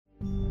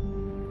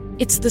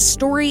It's the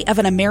story of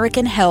an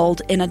American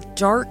held in a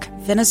dark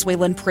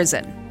Venezuelan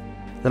prison.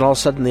 Then all of a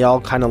sudden they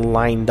all kind of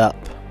lined up.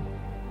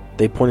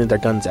 They pointed their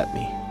guns at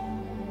me.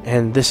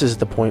 And this is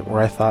the point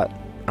where I thought,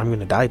 I'm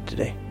going to die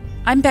today.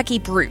 I'm Becky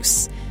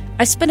Bruce.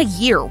 I spent a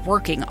year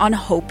working on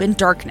Hope in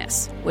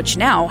Darkness, which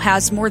now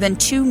has more than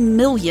 2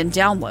 million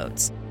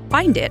downloads.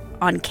 Find it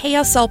on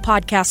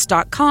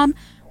kslpodcast.com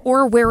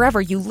or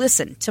wherever you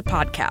listen to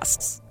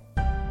podcasts.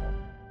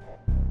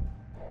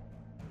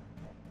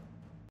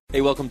 Hey,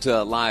 welcome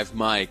to Live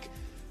Mike,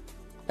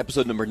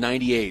 episode number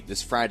 98,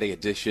 this Friday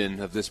edition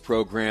of this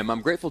program.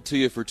 I'm grateful to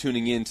you for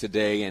tuning in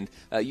today, and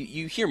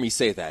you hear me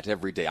say that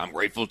every day. I'm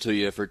grateful to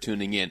you for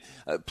tuning in.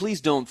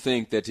 Please don't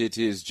think that it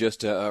is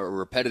just a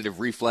repetitive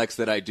reflex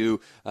that I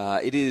do.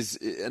 It is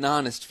an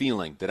honest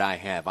feeling that I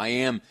have. I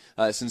am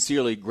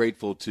sincerely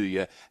grateful to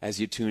you as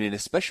you tune in,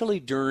 especially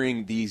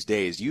during these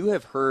days. You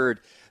have heard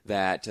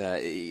that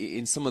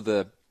in some of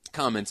the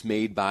comments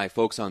made by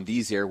folks on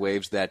these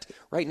airwaves that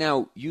right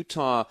now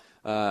Utah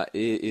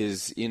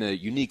is in a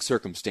unique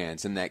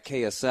circumstance, and that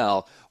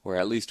KSL, or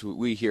at least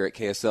we here at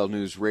KSL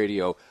News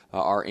Radio,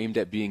 are aimed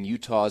at being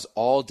Utah's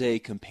all-day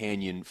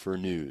companion for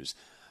news.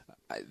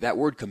 That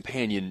word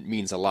companion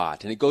means a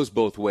lot, and it goes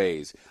both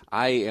ways.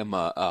 I am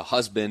a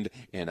husband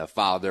and a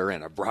father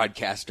and a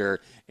broadcaster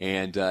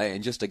and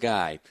just a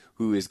guy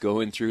who is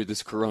going through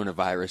this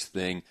coronavirus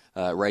thing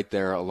right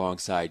there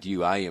alongside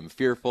you. I am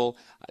fearful.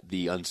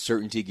 The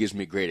uncertainty gives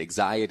me great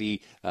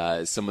anxiety.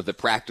 Some of the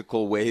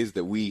practical ways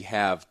that we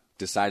have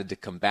decided to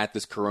combat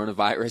this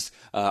coronavirus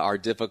are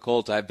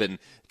difficult. I've been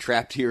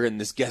trapped here in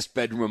this guest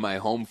bedroom of my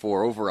home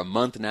for over a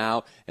month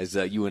now, as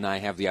you and I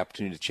have the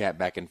opportunity to chat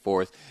back and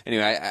forth.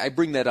 Anyway, I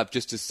bring that up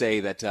just to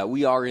say that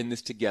we are in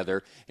this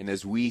together, and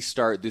as we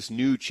start this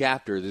new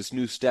chapter, this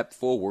new step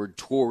forward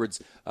towards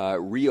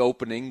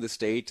reopening the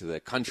state, the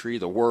country,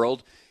 the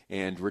world,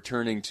 and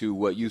returning to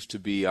what used to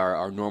be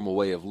our normal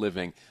way of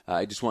living,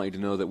 I just want you to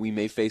know that we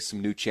may face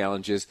some new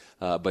challenges,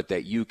 but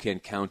that you can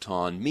count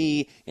on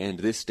me and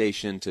this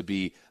station to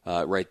be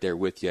right there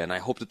with you. And I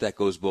hope that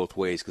goes both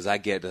ways, because I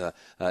get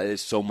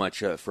so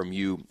much from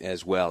you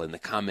as well, in the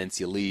comments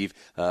you leave,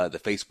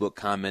 the Facebook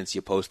comments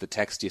you post, the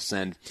text you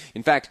send.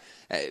 In fact,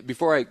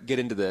 before I get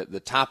into the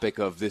topic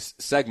of this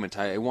segment,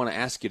 I want to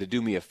ask you to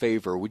do me a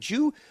favor. Would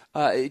you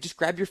just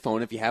grab your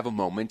phone if you have a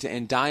moment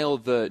and dial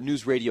the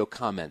News Radio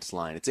comments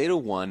line? It's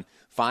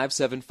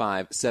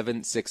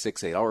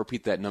 801-575-7668. I'll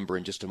repeat that number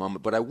in just a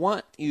moment, but I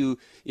want you,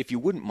 if you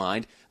wouldn't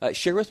mind,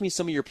 share with me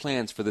some of your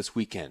plans for this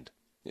weekend.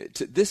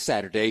 This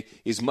Saturday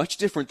is much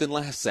different than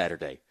last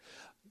Saturday.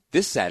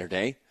 This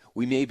Saturday,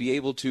 we may be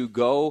able to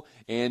go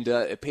and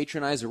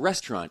patronize a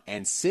restaurant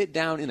and sit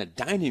down in a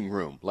dining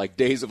room like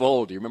days of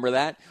old. Do you remember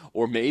that?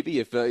 Or maybe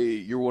if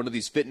you're one of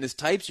these fitness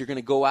types, you're going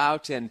to go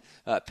out and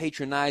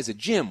patronize a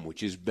gym, which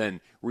has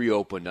been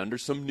reopened under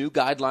some new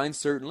guidelines,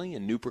 certainly,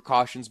 and new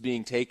precautions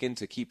being taken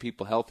to keep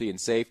people healthy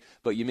and safe.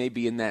 But you may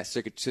be in that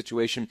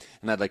situation,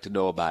 and I'd like to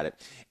know about it.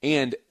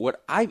 And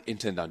what I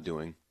intend on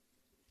doing,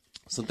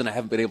 something I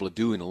haven't been able to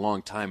do in a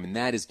long time, and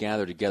that is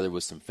gather together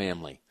with some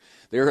family.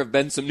 There have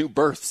been some new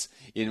births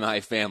in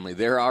my family.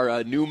 There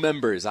are new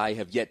members I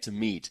have yet to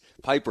meet.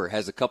 Piper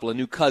has a couple of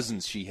new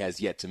cousins she has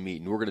yet to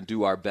meet, and we're going to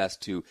do our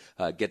best to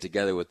get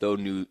together with those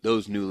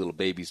new little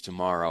babies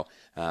tomorrow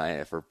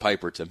for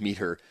Piper to meet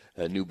her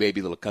new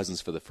baby little cousins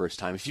for the first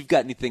time. If you've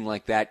got anything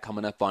like that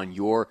coming up on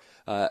your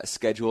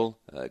schedule,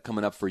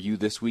 coming up for you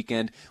this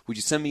weekend, would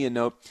you send me a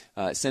note,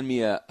 send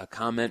me a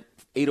comment,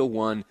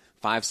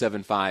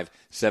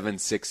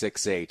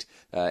 801-575-7668,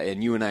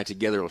 and you and I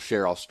together will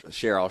share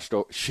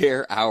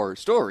our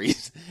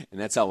stories,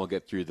 and that's how we'll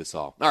get through this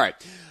all. All right.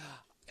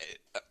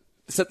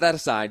 Set that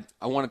aside.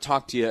 I want to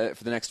talk to you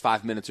for the next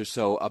 5 minutes or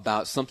so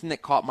about something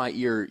that caught my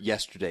ear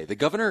yesterday. The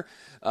governor,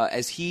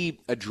 as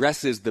he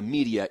addresses the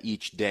media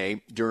each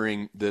day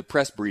during the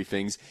press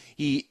briefings,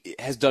 he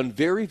has done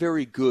very,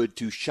 very good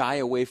to shy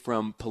away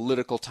from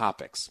political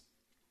topics.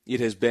 It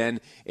has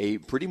been a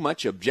pretty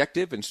much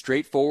objective and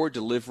straightforward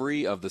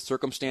delivery of the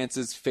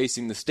circumstances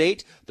facing the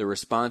state, the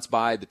response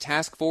by the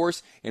task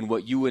force, and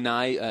what you and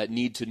I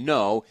need to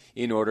know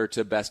in order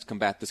to best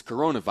combat this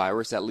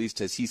coronavirus, at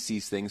least as he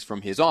sees things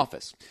from his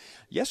office.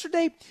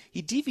 Yesterday,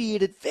 he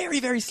deviated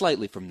very, very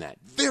slightly from that.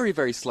 Very,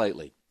 very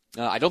slightly.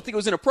 I don't think it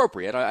was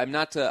inappropriate. I'm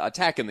not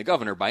attacking the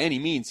governor by any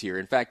means here.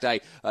 In fact, I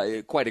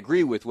quite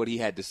agree with what he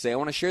had to say. I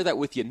want to share that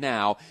with you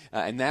now,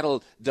 and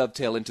that'll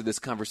dovetail into this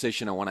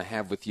conversation I want to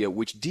have with you,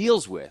 which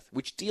deals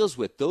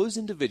with those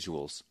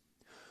individuals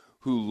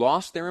who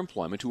lost their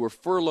employment, who were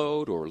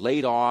furloughed or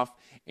laid off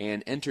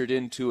and entered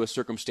into a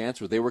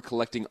circumstance where they were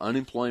collecting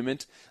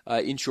unemployment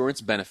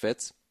insurance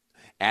benefits.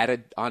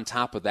 Added on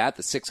top of that,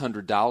 the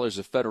 $600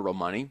 of federal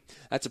money.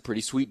 That's a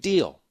pretty sweet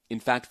deal. In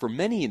fact, for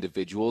many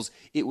individuals,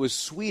 it was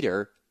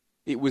sweeter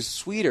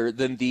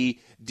than the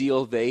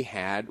deal they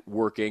had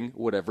working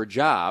whatever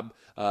job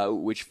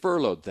which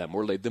furloughed them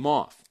or laid them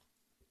off.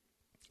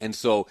 And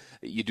so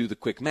you do the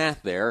quick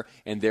math there,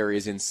 and there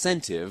is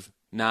incentive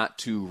not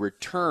to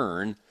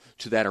return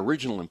to that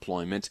original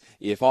employment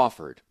if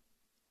offered.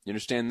 You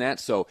understand that?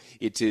 So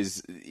it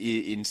is,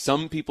 in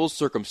some people's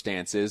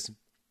circumstances,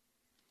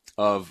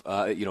 of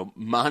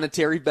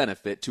monetary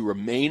benefit to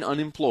remain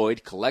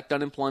unemployed, collect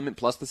unemployment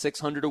plus the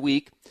 $600 a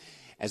week,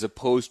 as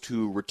opposed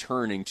to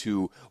returning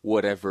to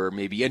whatever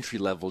maybe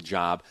entry-level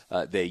job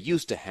they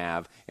used to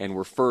have and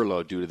were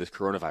furloughed due to this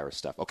coronavirus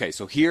stuff. Okay,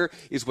 so here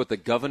is what the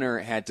governor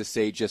had to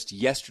say just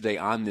yesterday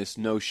on this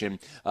notion,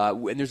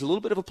 and there's a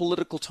little bit of a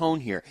political tone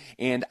here,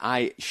 and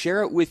I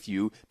share it with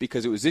you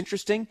because it was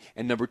interesting,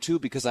 and number two,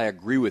 because I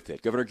agree with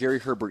it. Governor Gary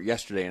Herbert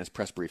yesterday in his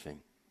press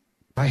briefing.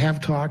 I have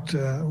talked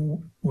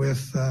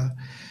with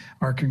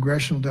our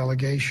congressional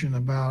delegation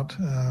about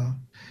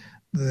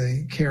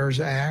the CARES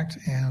Act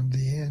and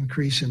the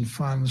increase in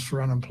funds for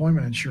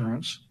unemployment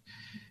insurance.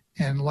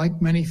 And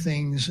like many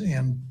things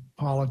in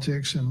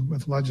politics and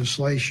with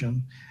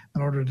legislation,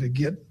 in order to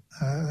get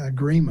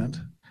agreement,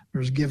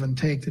 there's give and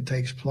take that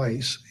takes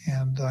place.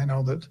 And I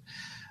know that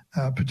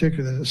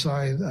particularly the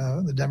side,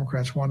 the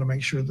Democrats want to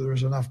make sure that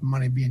there's enough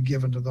money being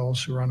given to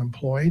those who are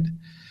unemployed.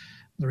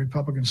 The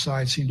Republican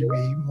side seem to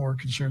be more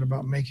concerned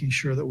about making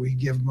sure that we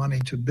give money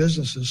to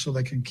businesses so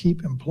they can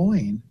keep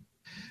employing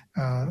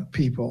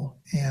people.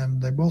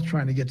 And they're both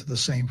trying to get to the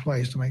same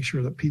place to make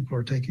sure that people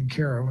are taken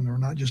care of and they're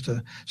not just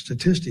a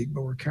statistic,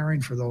 but we're caring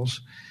for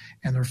those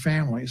and their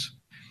families.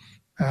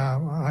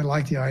 I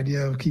like the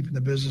idea of keeping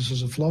the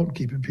businesses afloat,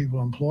 keeping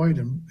people employed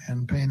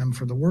and paying them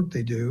for the work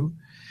they do,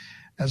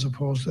 as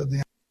opposed to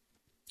the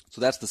So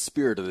that's the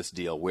spirit of this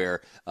deal,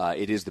 where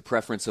it is the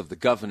preference of the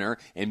governor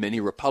and many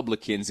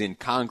Republicans in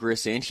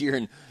Congress and here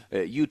in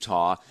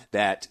Utah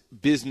that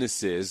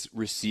businesses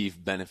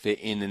receive benefit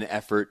in an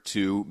effort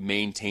to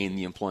maintain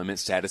the employment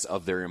status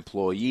of their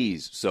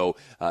employees. So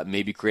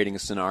maybe creating a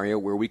scenario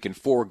where we can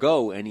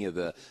forego any of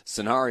the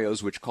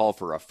scenarios which call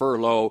for a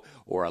furlough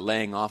or a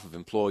laying off of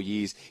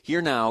employees.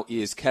 Here now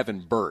is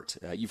Kevin Burt.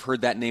 You've heard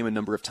that name a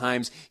number of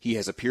times. He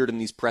has appeared in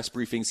these press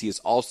briefings. He has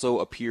also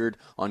appeared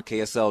on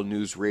KSL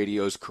News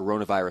Radio's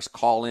Coronavirus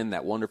Call-In,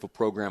 that wonderful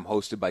program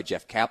hosted by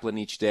Jeff Kaplan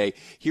each day.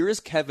 Here is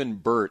Kevin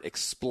Burt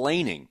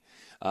explaining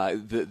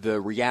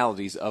the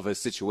realities of a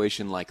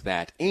situation like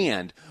that,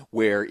 and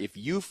where if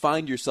you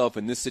find yourself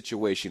in this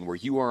situation where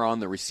you are on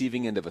the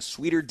receiving end of a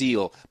sweeter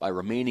deal by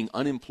remaining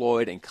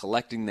unemployed and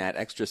collecting that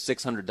extra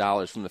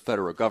 $600 from the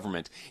federal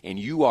government, and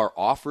you are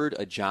offered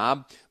a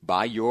job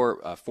by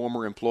your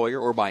former employer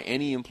or by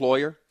any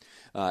employer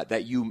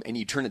and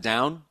you turn it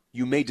down,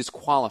 you may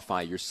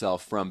disqualify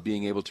yourself from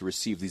being able to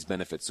receive these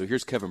benefits. So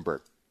here's Kevin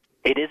Burt.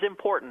 It is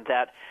important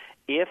that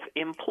if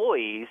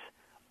employees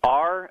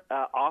are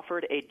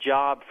offered a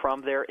job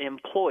from their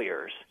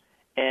employers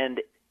and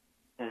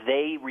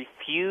they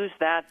refuse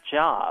that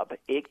job,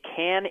 it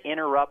can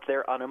interrupt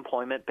their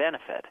unemployment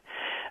benefit.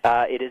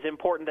 It is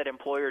important that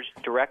employers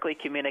directly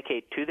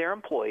communicate to their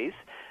employees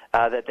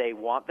that they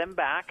want them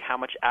back, how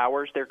much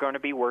hours they're going to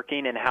be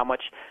working, and how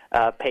much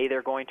pay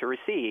they're going to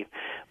receive.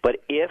 But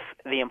if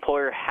the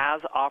employer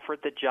has offered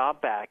the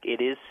job back,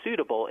 it is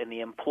suitable, and the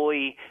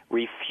employee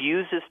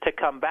refuses to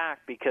come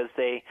back because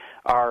they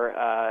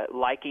are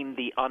liking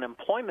the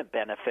unemployment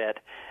benefit,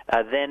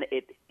 then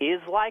it is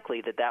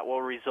likely that that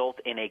will result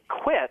in a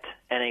quit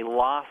and a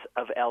loss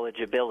of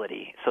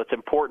eligibility. So it's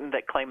important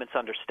that claimants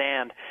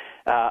understand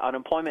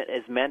unemployment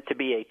is meant to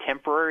be a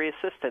temporary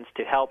assistance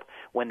to help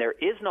when there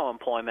is no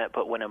employment,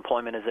 but when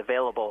employment is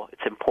available,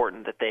 it's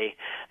important that they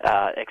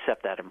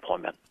accept that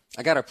employment.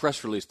 I got a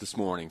press release this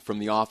morning from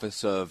the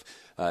office of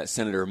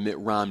Senator Mitt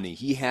Romney.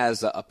 He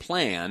has a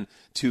plan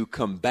to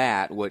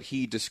combat what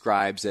he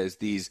describes as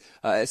these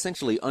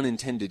essentially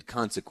unintended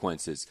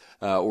consequences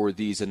or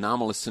these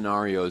anomalous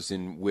scenarios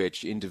in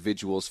which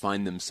individuals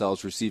find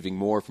themselves receiving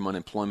more from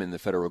unemployment in the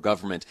federal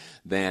government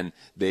than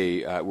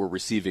they were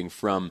receiving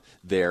from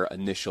their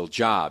initial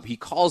job. He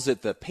calls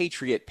it the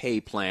Patriot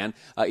Pay Plan.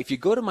 If you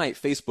go to my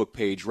Facebook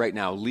page right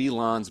now, Lee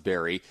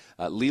Lonsberry,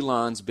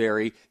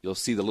 you'll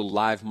see the little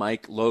live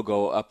mic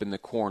logo up in the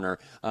corner.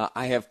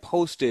 I have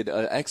posted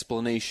an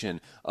explanation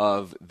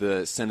of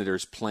the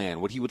senator's plan.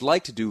 What he would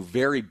like to do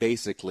very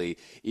basically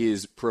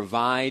is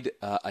provide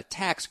a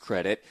tax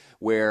credit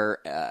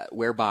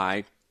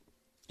whereby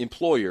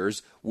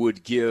employers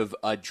would give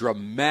a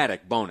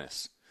dramatic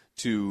bonus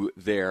to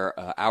their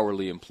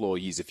hourly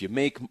employees. If you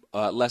make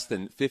less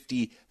than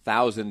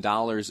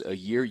 $50,000 a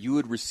year, you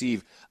would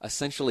receive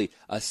essentially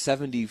a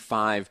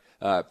 75%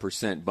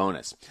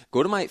 bonus.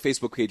 Go to my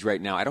Facebook page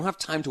right now. I don't have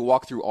time to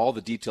walk through all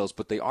the details,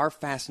 but they are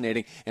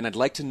fascinating, and I'd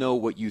like to know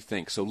what you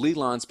think. So Lee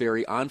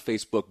Lonsberry on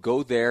Facebook,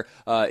 go there.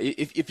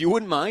 If you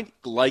wouldn't mind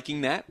liking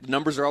that, the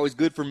numbers are always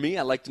good for me.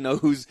 I like to know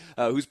who's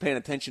paying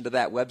attention to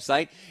that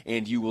website,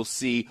 and you will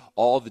see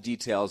all the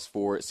details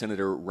for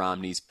Senator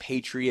Romney's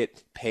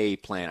Patriot Pay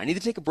Plan. I need to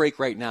take a break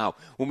right now.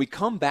 When we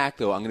come back,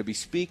 though, I'm going to be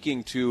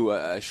speaking to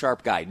a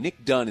sharp guy.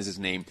 Nick Dunn is his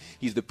name.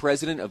 He's the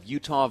president of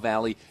Utah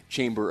Valley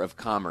Chamber of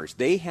Commerce.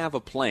 They have a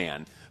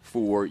plan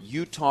for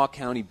Utah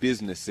County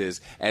businesses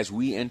as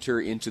we enter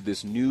into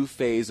this new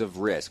phase of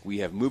risk. We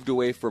have moved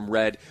away from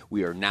red.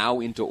 We are now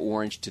into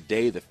orange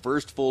today, the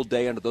first full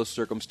day under those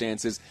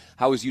circumstances.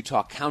 How is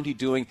Utah County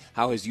doing?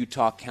 How has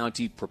Utah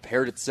County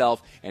prepared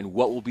itself? And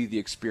what will be the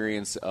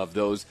experience of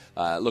those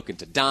looking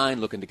to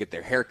dine, looking to get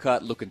their hair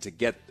cut, looking to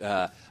get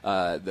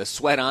the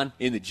sweat on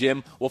in the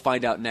gym? We'll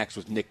find out next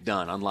with Nick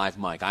Dunn on Live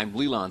Mike. I'm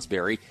Lee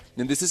Lonsberry,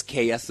 and this is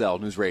KSL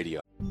News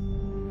Radio.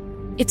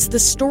 It's the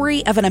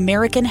story of an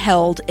American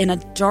held in a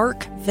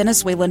dark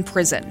Venezuelan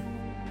prison.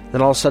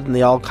 Then all of a sudden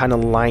they all kind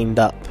of lined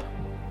up.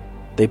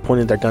 They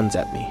pointed their guns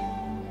at me.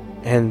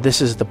 And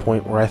this is the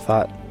point where I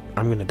thought,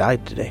 I'm going to die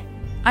today.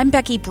 I'm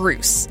Becky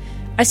Bruce.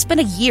 I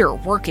spent a year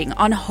working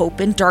on Hope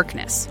in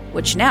Darkness,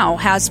 which now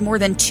has more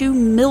than 2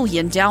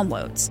 million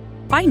downloads.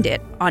 Find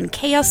it on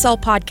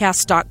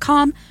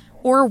kslpodcast.com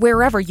or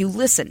wherever you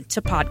listen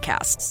to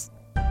podcasts.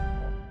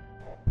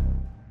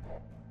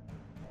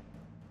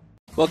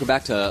 Welcome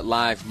back to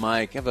Live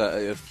Mike. I have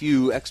a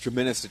few extra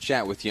minutes to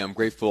chat with you. I'm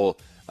grateful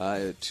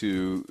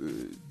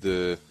to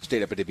the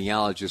state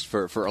epidemiologist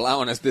for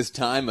allowing us this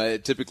time.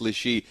 Typically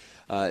she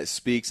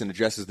speaks and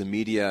addresses the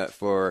media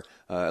for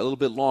a little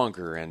bit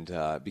longer, and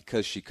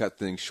because she cut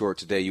things short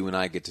today, you and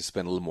I get to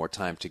spend a little more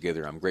time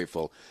together. I'm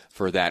grateful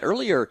for that.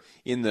 Earlier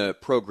in the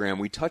program,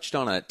 we touched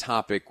on a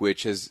topic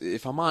which has,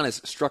 if I'm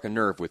honest, struck a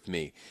nerve with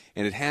me,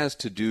 and it has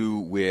to do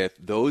with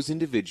those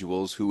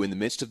individuals who, in the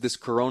midst of this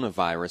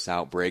coronavirus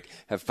outbreak,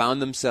 have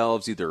found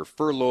themselves either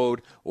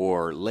furloughed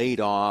or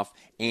laid off,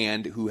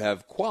 and who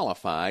have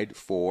qualified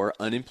for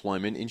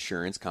unemployment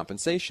insurance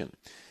compensation.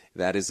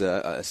 That is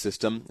a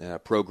system, a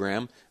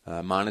program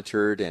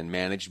monitored and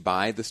managed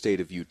by the state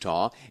of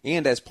Utah.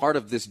 And as part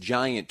of this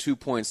giant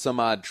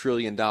 $2.some-odd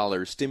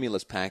trillion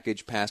stimulus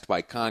package passed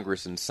by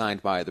Congress and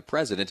signed by the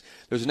president,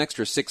 there's an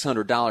extra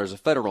 $600 of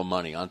federal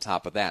money on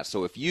top of that.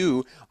 So if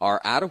you are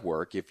out of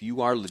work, if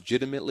you are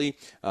legitimately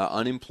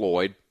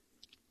unemployed,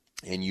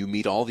 and you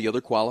meet all the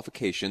other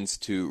qualifications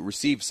to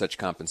receive such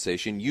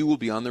compensation, you will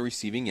be on the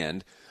receiving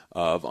end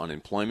of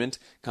unemployment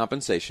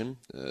compensation,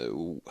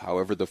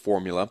 however the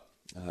formula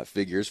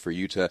figures for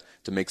you to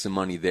make some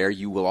money there.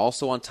 You will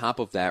also, on top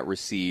of that,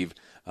 receive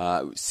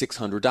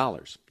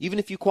 $600. Even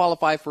if you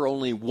qualify for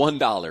only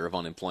 $1 of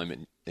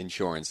unemployment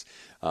insurance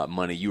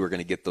money, you are going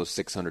to get those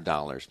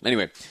 $600.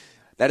 Anyway,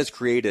 that has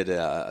created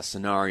a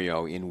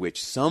scenario in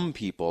which some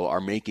people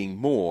are making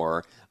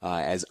more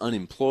as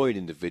unemployed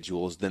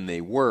individuals than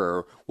they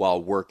were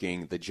while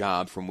working the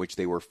job from which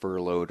they were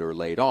furloughed or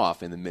laid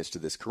off in the midst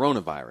of this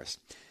coronavirus.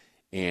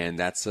 And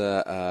that's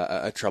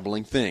a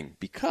troubling thing,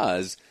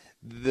 because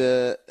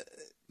the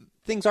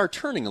things are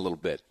turning a little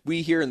bit.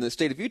 We here in the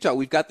state of Utah,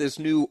 we've got this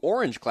new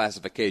orange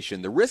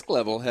classification. The risk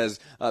level has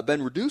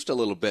been reduced a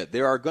little bit.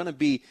 There are going to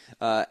be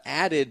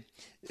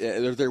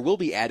there will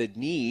be added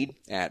need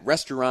at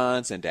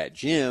restaurants and at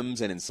gyms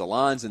and in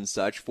salons and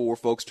such for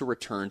folks to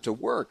return to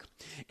work.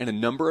 And a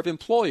number of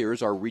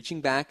employers are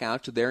reaching back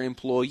out to their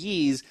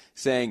employees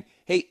saying,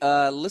 hey,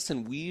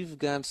 listen, we've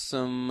got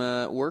some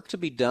work to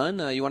be done.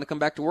 You want to come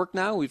back to work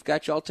now? We've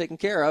got you all taken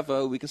care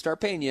of. We can start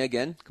paying you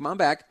again. Come on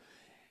back.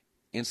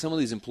 And some of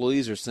these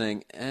employees are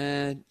saying,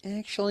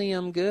 actually,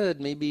 I'm good.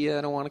 Maybe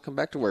I don't want to come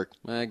back to work.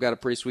 I got a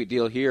pretty sweet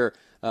deal here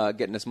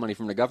getting this money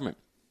from the government.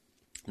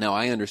 Now,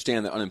 I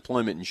understand that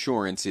unemployment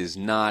insurance is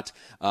not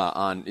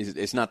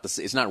it's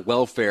not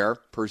welfare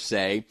per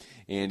se,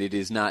 and it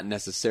is not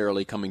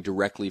necessarily coming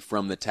directly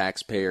from the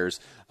taxpayers'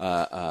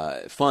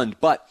 fund.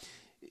 But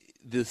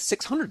the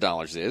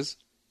 $600 is.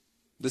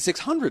 The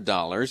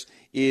 $600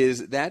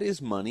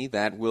 is money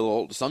that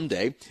will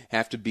someday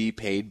have to be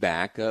paid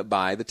back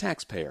by the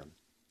taxpayer.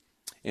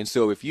 And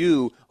so if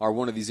you are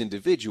one of these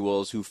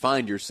individuals who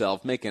find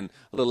yourself making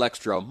a little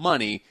extra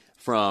money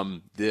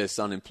from this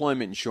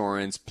unemployment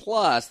insurance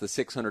plus the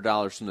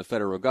 $600 from the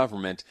federal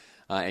government,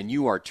 and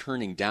you are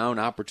turning down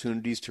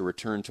opportunities to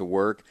return to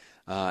work,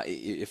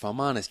 if I'm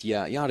honest, you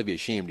ought to be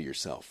ashamed of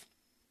yourself.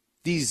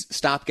 These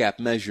stopgap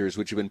measures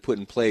which have been put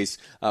in place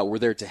were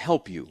there to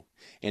help you.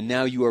 And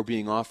now you are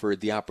being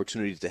offered the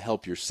opportunity to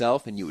help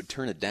yourself, and you would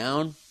turn it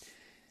down.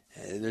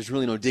 There's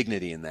really no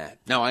dignity in that.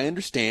 Now, I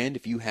understand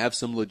if you have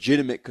some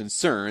legitimate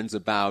concerns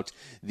about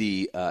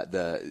the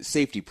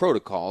safety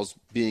protocols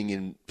being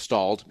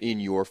installed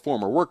in your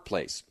former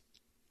workplace.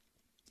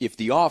 If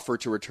the offer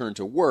to return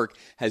to work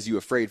has you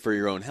afraid for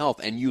your own health,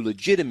 and you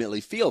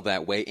legitimately feel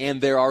that way,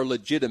 and there are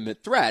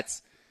legitimate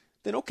threats,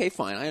 then okay,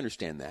 fine, I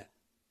understand that.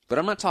 But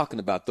I'm not talking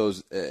about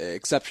those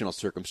exceptional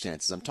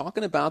circumstances. I'm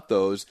talking about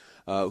those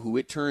who,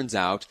 it turns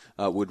out,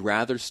 would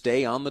rather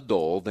stay on the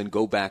dole than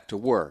go back to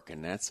work.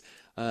 And that's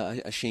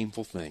a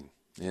shameful thing.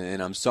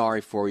 And I'm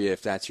sorry for you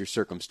if that's your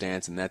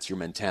circumstance and that's your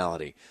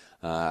mentality.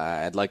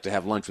 I'd like to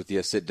have lunch with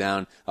you, sit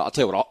down. I'll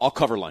tell you what, I'll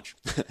cover lunch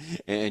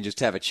and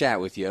just have a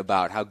chat with you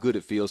about how good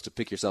it feels to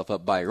pick yourself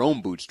up by your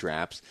own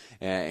bootstraps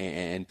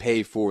and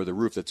pay for the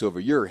roof that's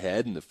over your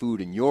head and the food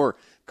in your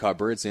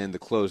cupboards and the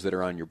clothes that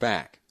are on your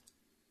back.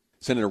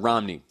 Senator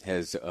Romney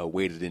has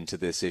waded into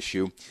this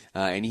issue,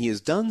 and he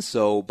has done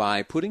so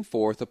by putting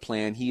forth a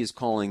plan he is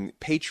calling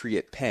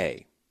Patriot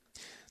Pay.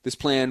 This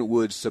plan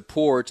would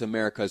support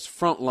America's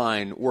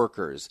frontline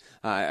workers.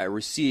 I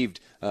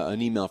received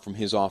an email from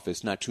his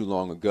office not too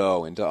long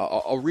ago, and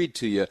I'll read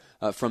to you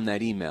from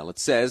that email. It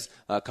says,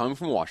 coming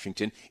from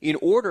Washington, in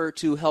order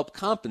to help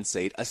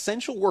compensate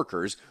essential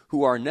workers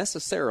who are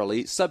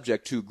necessarily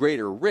subject to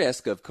greater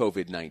risk of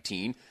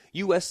COVID-19,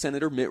 U.S.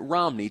 Senator Mitt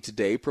Romney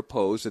today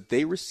proposed that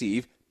they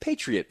receive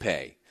Patriot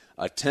Pay,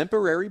 a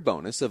temporary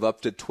bonus of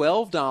up to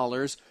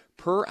 $12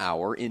 per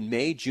hour in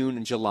May, June,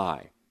 and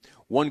July.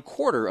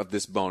 1/4 of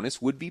this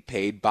bonus would be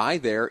paid by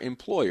their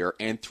employer,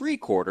 and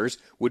 3/4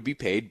 would be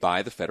paid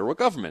by the federal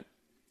government,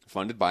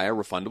 funded by a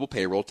refundable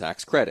payroll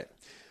tax credit.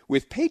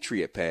 With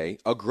Patriot Pay,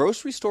 a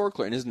grocery store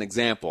clerk, and as an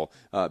example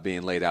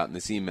being laid out in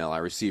this email I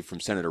received from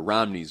Senator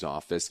Romney's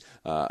office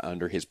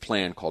under his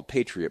plan called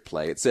Patriot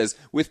Pay, it says,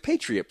 with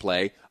Patriot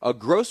Pay, a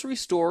grocery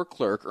store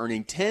clerk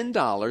earning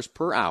 $10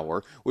 per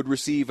hour would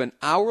receive an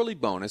hourly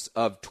bonus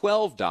of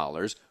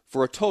 $12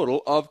 for a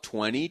total of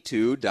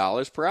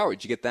 $22 per hour.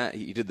 Did you get that?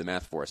 He did the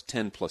math for us.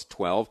 10 plus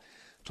 12.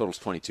 Totals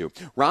 22.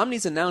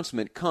 Romney's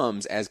announcement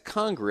comes as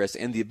Congress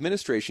and the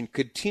administration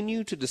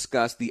continue to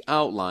discuss the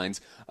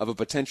outlines of a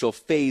potential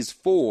Phase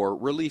 4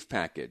 relief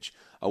package.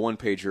 A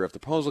one-pager of the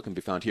proposal can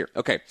be found here.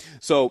 Okay,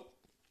 so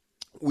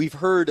we've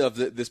heard of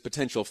this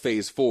potential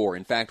Phase 4.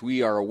 In fact,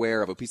 we are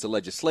aware of a piece of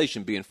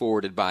legislation being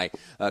forwarded by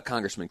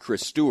Congressman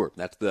Chris Stewart.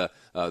 That's the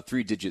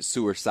three-digit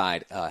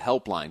suicide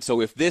helpline.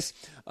 So if this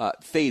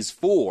Phase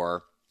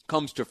 4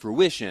 comes to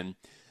fruition,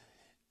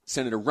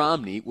 Senator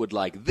Romney would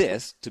like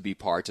this to be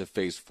part of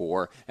Phase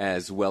 4,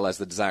 as well as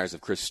the desires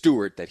of Chris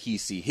Stewart that he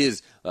see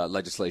his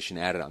legislation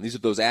added on. These are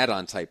those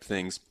add-on type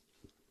things.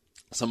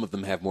 Some of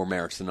them have more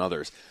merits than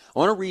others. I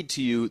want to read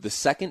to you the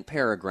second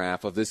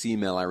paragraph of this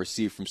email I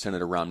received from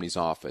Senator Romney's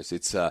office.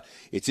 It's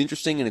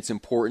interesting and it's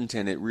important,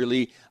 and it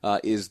really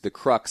is the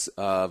crux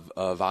of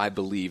I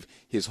believe,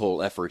 his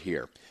whole effort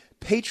here.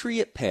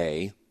 Patriot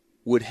Pay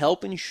would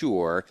help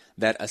ensure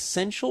that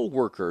essential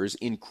workers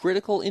in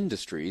critical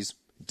industries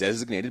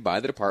designated by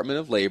the Department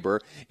of Labor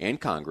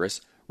and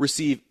Congress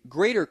receive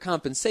greater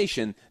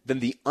compensation than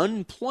the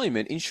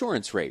unemployment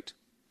insurance rate.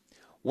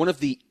 One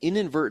of the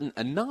inadvertent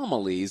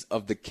anomalies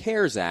of the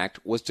CARES Act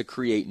was to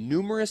create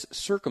numerous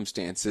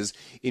circumstances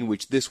in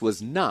which this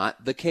was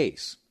not the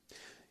case.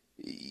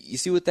 You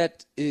see what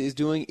that is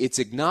doing? It's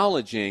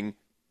acknowledging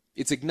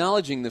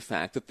the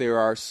fact that there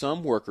are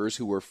some workers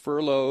who were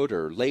furloughed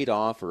or laid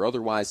off or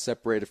otherwise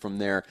separated from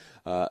their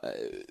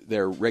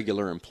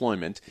regular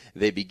employment.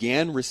 They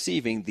began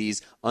receiving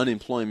these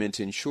unemployment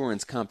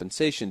insurance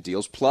compensation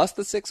deals plus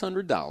the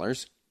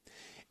 $600,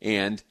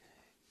 and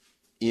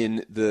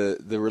in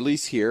the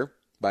release here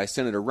by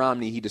Senator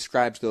Romney, he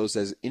describes those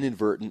as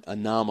inadvertent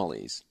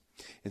anomalies.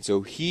 And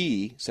so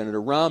he,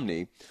 Senator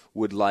Romney,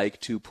 would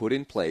like to put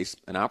in place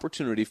an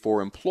opportunity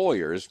for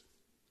employers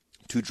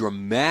to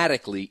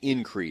dramatically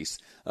increase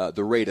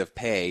the rate of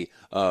pay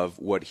of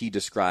what he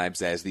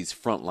describes as these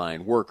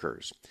frontline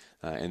workers.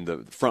 And the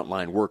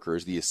frontline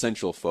workers, the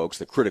essential folks,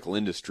 the critical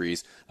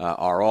industries,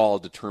 are all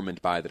determined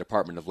by the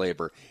Department of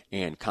Labor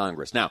and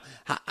Congress. Now,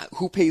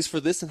 who pays for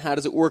this and how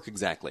does it work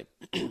exactly?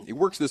 It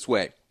works this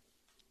way.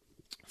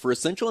 For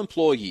essential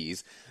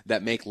employees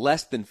that make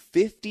less than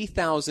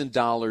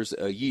 $50,000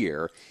 a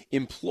year,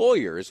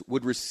 employers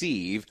would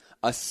receive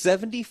a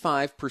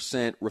 75%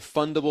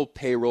 refundable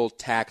payroll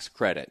tax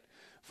credit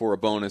for a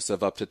bonus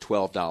of up to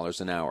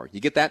 $12 an hour. You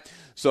get that?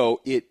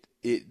 So it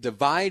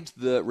divides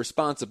the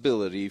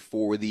responsibility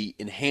for the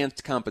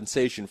enhanced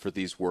compensation for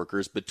these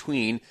workers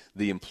between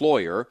the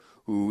employer,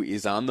 who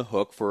is on the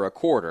hook for a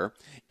quarter,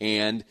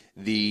 and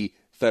the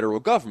federal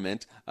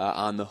government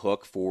on the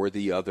hook for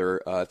the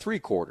other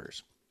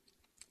 3/4.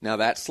 Now,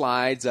 that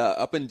slides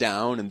up and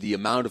down, and the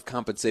amount of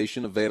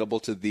compensation available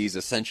to these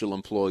essential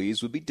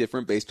employees would be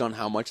different based on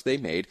how much they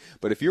made.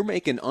 But if you're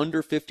making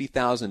under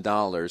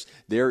 $50,000,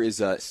 there is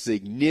a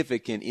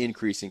significant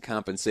increase in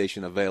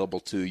compensation available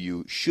to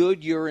you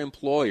should your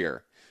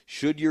employer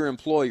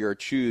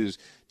choose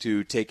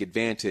to take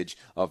advantage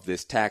of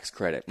this tax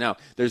credit. Now,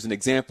 there's an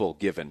example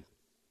given.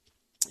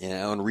 And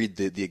I want to read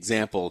the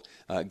example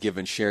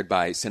shared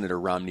by Senator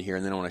Romney here,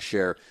 and then I want to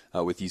share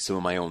with you some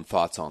of my own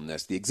thoughts on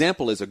this. The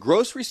example is a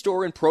grocery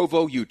store in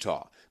Provo,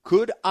 Utah,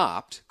 could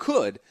opt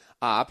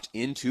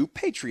into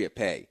Patriot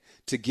Pay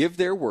to give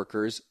their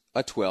workers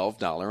a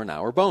 $12 an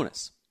hour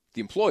bonus.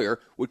 The employer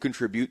would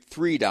contribute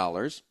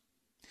 $3,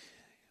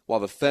 while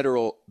the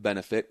federal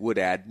benefit would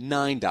add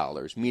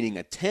 $9, meaning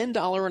a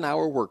 $10 an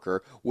hour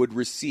worker would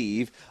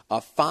receive a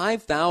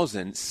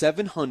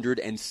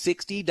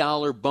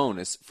 $5,760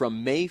 bonus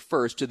from May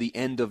 1st to the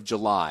end of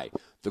July.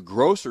 The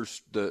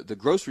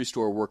grocery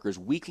store worker's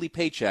weekly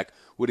paycheck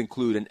would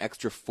include an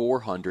extra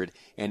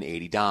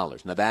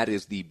 $480. Now, that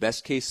is the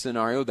best-case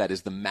scenario. That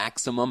is the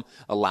maximum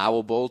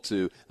allowable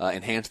to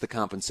enhance the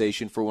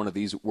compensation for one of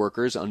these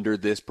workers under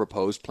this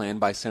proposed plan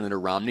by Senator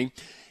Romney.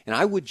 And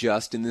I would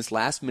just, in this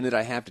last minute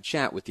I have to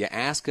chat with you,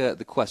 ask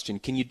the question,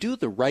 can you do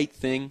the right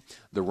thing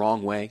the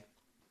wrong way?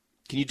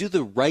 Can you do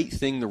the right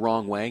thing the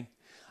wrong way?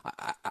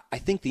 I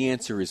think the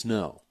answer is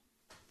no.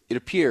 It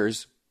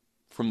appears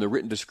from the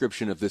written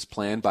description of this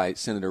plan by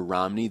Senator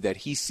Romney that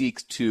he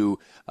seeks to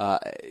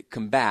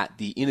combat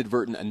the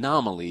inadvertent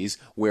anomalies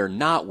where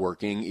not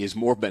working is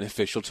more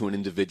beneficial to an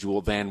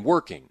individual than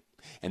working.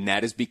 And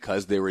that is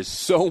because there is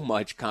so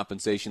much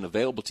compensation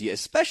available to you,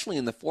 especially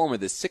in the form of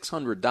this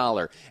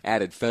 $600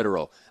 added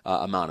federal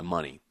amount of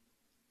money.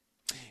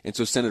 And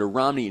so Senator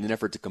Romney, in an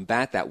effort to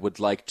combat that, would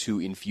like to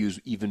infuse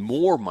even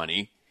more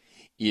money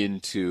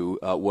into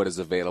what is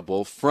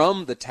available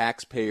from the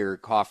taxpayer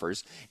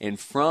coffers and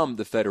from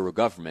the federal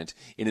government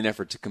in an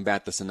effort to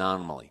combat this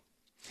anomaly.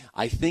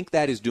 I think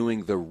that is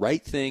doing the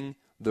right thing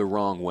the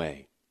wrong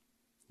way.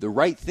 The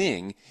right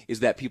thing is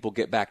that people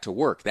get back to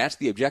work. That's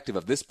the objective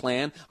of this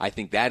plan. I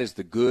think that is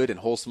the good and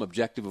wholesome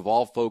objective of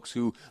all folks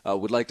who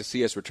would like to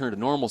see us return to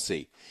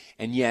normalcy.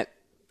 And yet,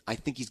 I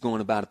think he's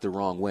going about it the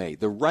wrong way.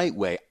 The right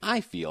way,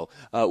 I feel,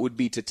 would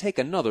be to take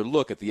another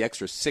look at the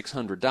extra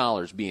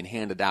 $600 being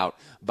handed out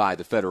by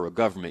the federal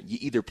government. You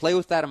either play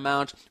with that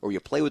amount or you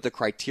play with the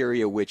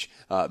criteria which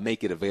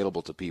make it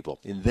available to people.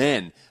 And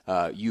then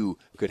you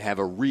could have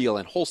a real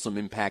and wholesome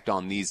impact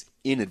on these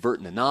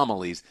inadvertent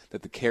anomalies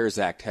that the CARES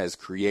Act has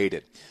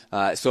created.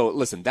 So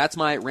listen, that's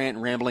my rant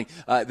and rambling.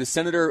 The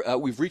senator,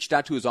 we've reached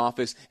out to his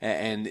office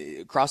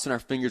and crossing our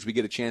fingers we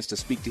get a chance to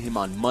speak to him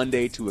on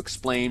Monday to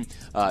explain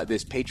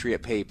this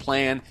Patriot Pay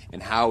plan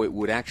and how it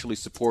would actually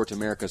support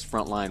America's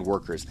frontline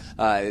workers.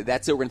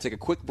 That's it. We're going to take a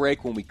quick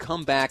break. When we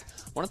come back,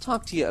 I want to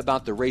talk to you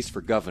about the race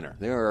for governor.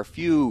 There are a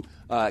few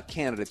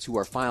candidates who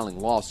are filing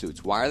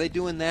lawsuits. Why are they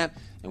doing that?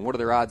 And what are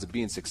their odds of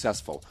being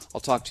successful?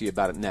 I'll talk to you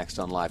about it next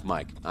on Live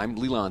Mike. I'm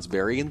Lee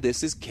Lonsberry, and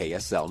this is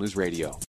KSL News Radio.